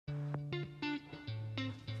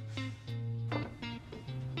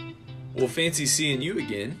Well, fancy seeing you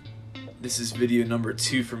again. This is video number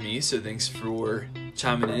 2 for me, so thanks for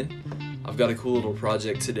chiming in. I've got a cool little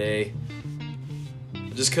project today. I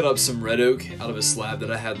just cut up some red oak out of a slab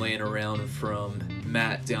that I had laying around from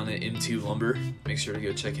Matt down at M2 Lumber. Make sure to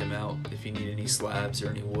go check him out if you need any slabs or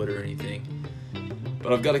any wood or anything.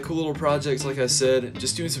 But I've got a cool little project, like I said,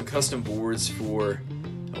 just doing some custom boards for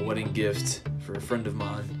a wedding gift for a friend of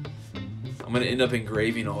mine. I'm going to end up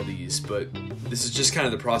engraving all these, but this is just kind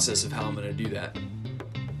of the process of how I'm going to do that.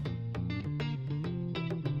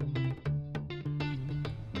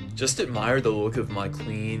 Just admire the look of my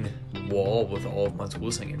clean wall with all of my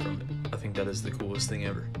tools hanging from it. I think that is the coolest thing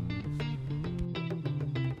ever.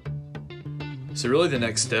 So really the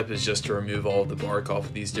next step is just to remove all of the bark off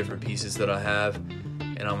of these different pieces that I have,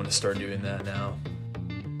 and I'm going to start doing that now.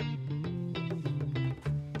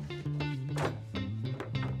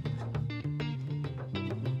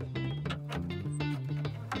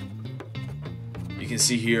 You can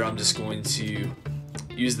see here I'm just going to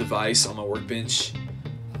use the vise on my workbench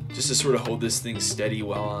just to sort of hold this thing steady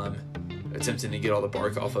while I'm attempting to get all the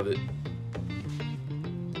bark off of it.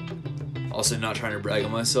 Also, not trying to brag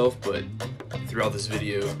on myself, but throughout this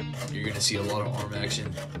video you're going to see a lot of arm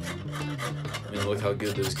action. I mean, look how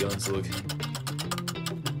good those guns look.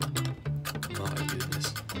 My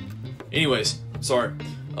goodness. Anyways, sorry.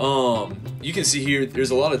 You can see here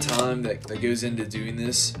there's a lot of time that goes into doing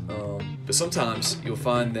this, but sometimes you'll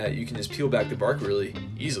find that you can just peel back the bark really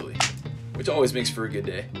easily, which always makes for a good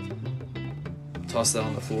day. Toss that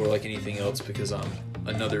on the floor like anything else because I'm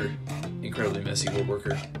another incredibly messy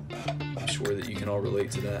woodworker. I'm sure that you can all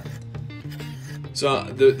relate to that. So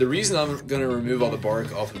the reason I'm going to remove all the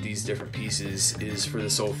bark off of these different pieces is for the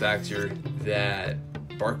sole factor that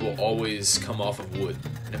bark will always come off of wood,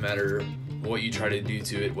 no matter what you try to do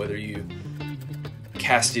to it, whether you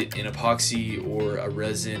cast it in epoxy or a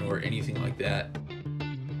resin or anything like that.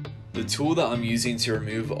 The tool that I'm using to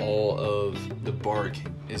remove all of the bark,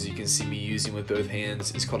 as you can see me using with both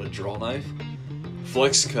hands, is called a draw knife.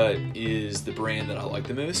 FlexCut is the brand that I like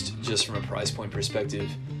the most, just from a price point perspective.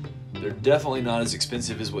 They're definitely not as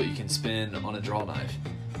expensive as what you can spend on a draw knife.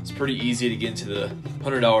 It's pretty easy to get into the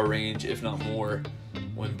 $100 range, if not more,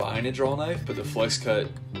 when buying a draw knife, but the FlexCut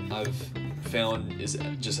I've found is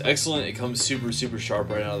just excellent. It comes super sharp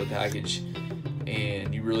right out of the package,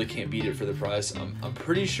 and you really can't beat it for the price. I'm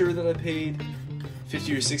pretty sure that I paid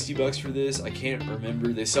 50 or 60 bucks for this. I can't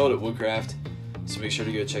remember. They sell it at Woodcraft, so make sure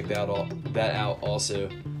to go check that out also.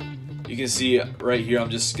 You can see right here I'm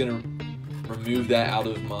just gonna remove that out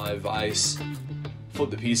of my vise, flip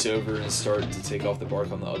the piece over, and start to take off the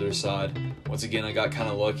bark on the other side. Once again, I got kind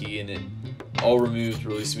of lucky and it all removed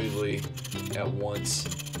really smoothly at once.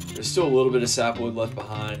 There's still a little bit of sapwood left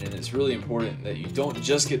behind, and it's really important that you don't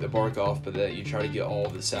just get the bark off, but that you try to get all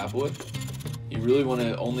of the sapwood. You really want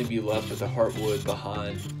to only be left with the heartwood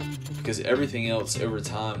behind, because everything else over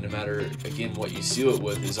time, no matter again what you seal it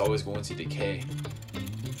with, is always going to decay.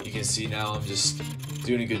 You can see now I'm just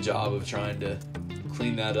doing a good job of trying to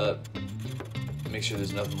clean that up, make sure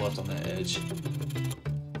there's nothing left on that edge.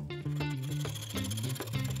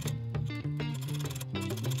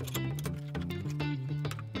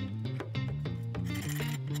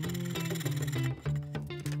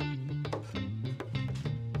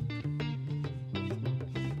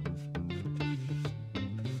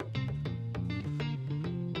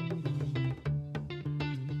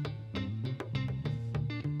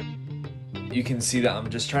 You can see that I'm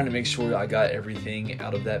just trying to make sure I got everything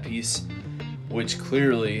out of that piece, which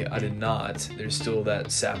clearly I did not. There's still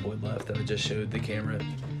that sapwood left that I just showed the camera.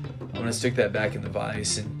 I'm going to stick that back in the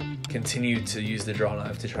vise and continue to use the draw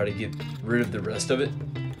knife to try to get rid of the rest of it.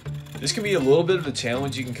 This can be a little bit of a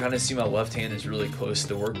challenge. You can kind of see my left hand is really close to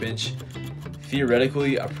the workbench.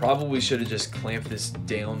 Theoretically, I probably should have just clamped this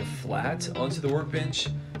down flat onto the workbench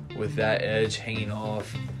with that edge hanging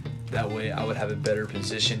off. That way I would have a better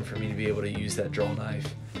position for me to be able to use that draw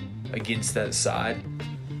knife against that side.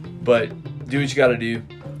 But do what you gotta do.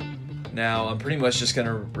 Now I'm pretty much just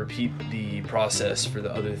gonna repeat the process for the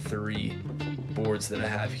other 3 boards that I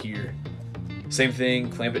have here. Same thing,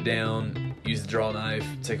 clamp it down, use the draw knife,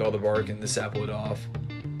 take all the bark and the sapwood off.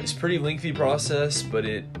 It's a pretty lengthy process, but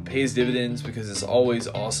it pays dividends because it's always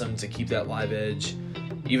awesome to keep that live edge.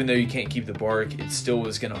 Even though you can't keep the bark, it still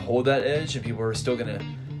is gonna hold that edge, and people are still gonna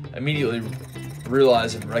immediately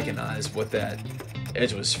realize and recognize what that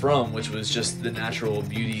edge was from, which was just the natural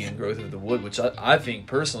beauty and growth of the wood, which I think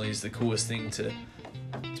personally is the coolest thing to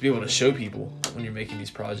be able to show people when you're making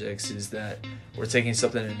these projects, is that we're taking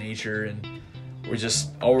something in nature and we're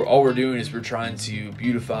just all we're doing is we're trying to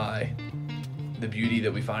beautify the beauty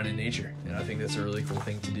that we find in nature. And I think that's a really cool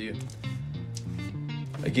thing to do.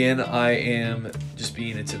 Again, I am just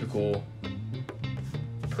being a typical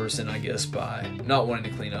person, I guess, by not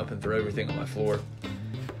wanting to clean up and throw everything on my floor.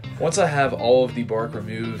 Once I have all of the bark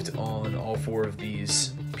removed on all 4 of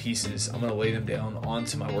these pieces, I'm going to lay them down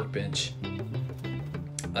onto my workbench.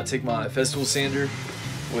 I take my Festool sander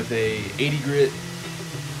with a 80 grit,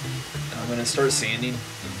 and I'm going to start sanding.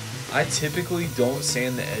 I typically don't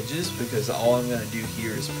sand the edges because all I'm going to do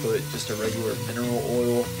here is put just a regular mineral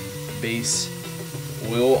oil base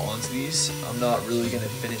oil onto these. I'm not really going to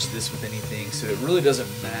finish this with anything, so it really doesn't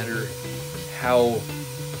matter how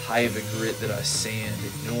high of a grit that I sand.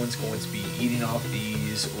 No one's going to be eating off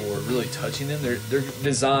these or really touching them. They're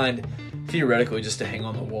designed theoretically just to hang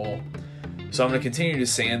on the wall. So I'm going to continue to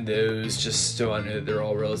sand those just so I know that they're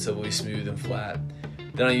all relatively smooth and flat.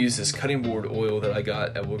 Then I use this cutting board oil that I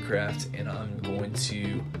got at Woodcraft, and I'm going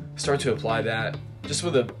to start to apply that just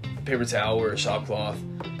with a paper towel or a shop cloth.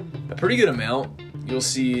 A pretty good amount. You'll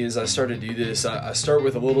see as I start to do this, I start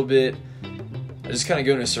with a little bit. I just kind of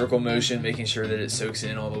go in a circle motion, making sure that it soaks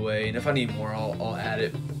in all the way. And if I need more, I'll add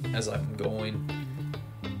it as I'm going.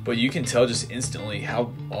 But you can tell just instantly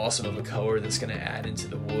how awesome of a color that's going to add into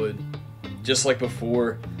the wood. Just like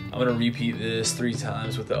before, I'm going to repeat this 3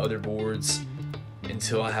 times with the other boards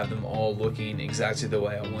until I have them all looking exactly the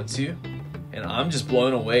way I want to. And I'm just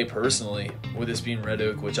blown away personally with this being red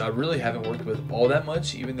oak, which I really haven't worked with all that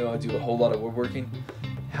much, even though I do a whole lot of woodworking.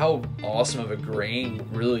 How awesome of a grain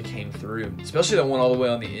really came through, especially that one all the way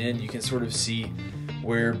on the end. You can sort of see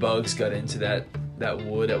where bugs got into that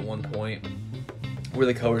wood at one point, where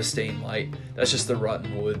the color is staying light. That's just the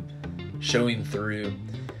rotten wood showing through.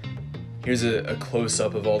 Here's a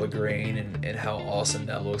close-up of all the grain and how awesome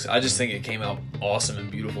that looks. I just think it came out awesome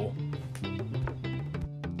and beautiful.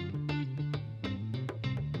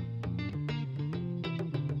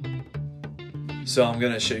 So I'm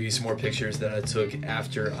going to show you some more pictures that I took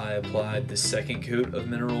after I applied the second coat of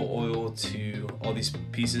mineral oil to all these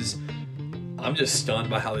pieces. I'm just stunned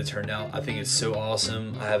by how they turned out. I think it's so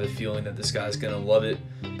awesome. I have a feeling that this guy's going to love it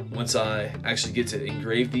once I actually get to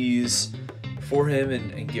engrave these for him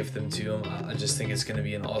and gift them to him. I just think it's going to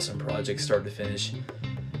be an awesome project start to finish.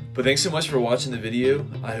 But thanks so much for watching the video.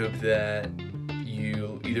 I hope that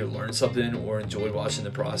you either learned something or enjoyed watching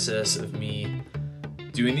the process of me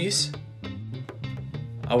doing these.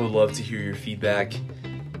 I would love to hear your feedback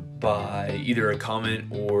by either a comment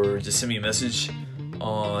or just send me a message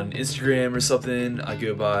on Instagram or something. I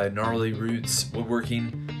go by Gnarly Roots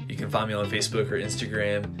Woodworking. You can find me on Facebook or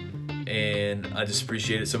Instagram, and I just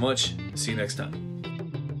appreciate it so much. See you next time.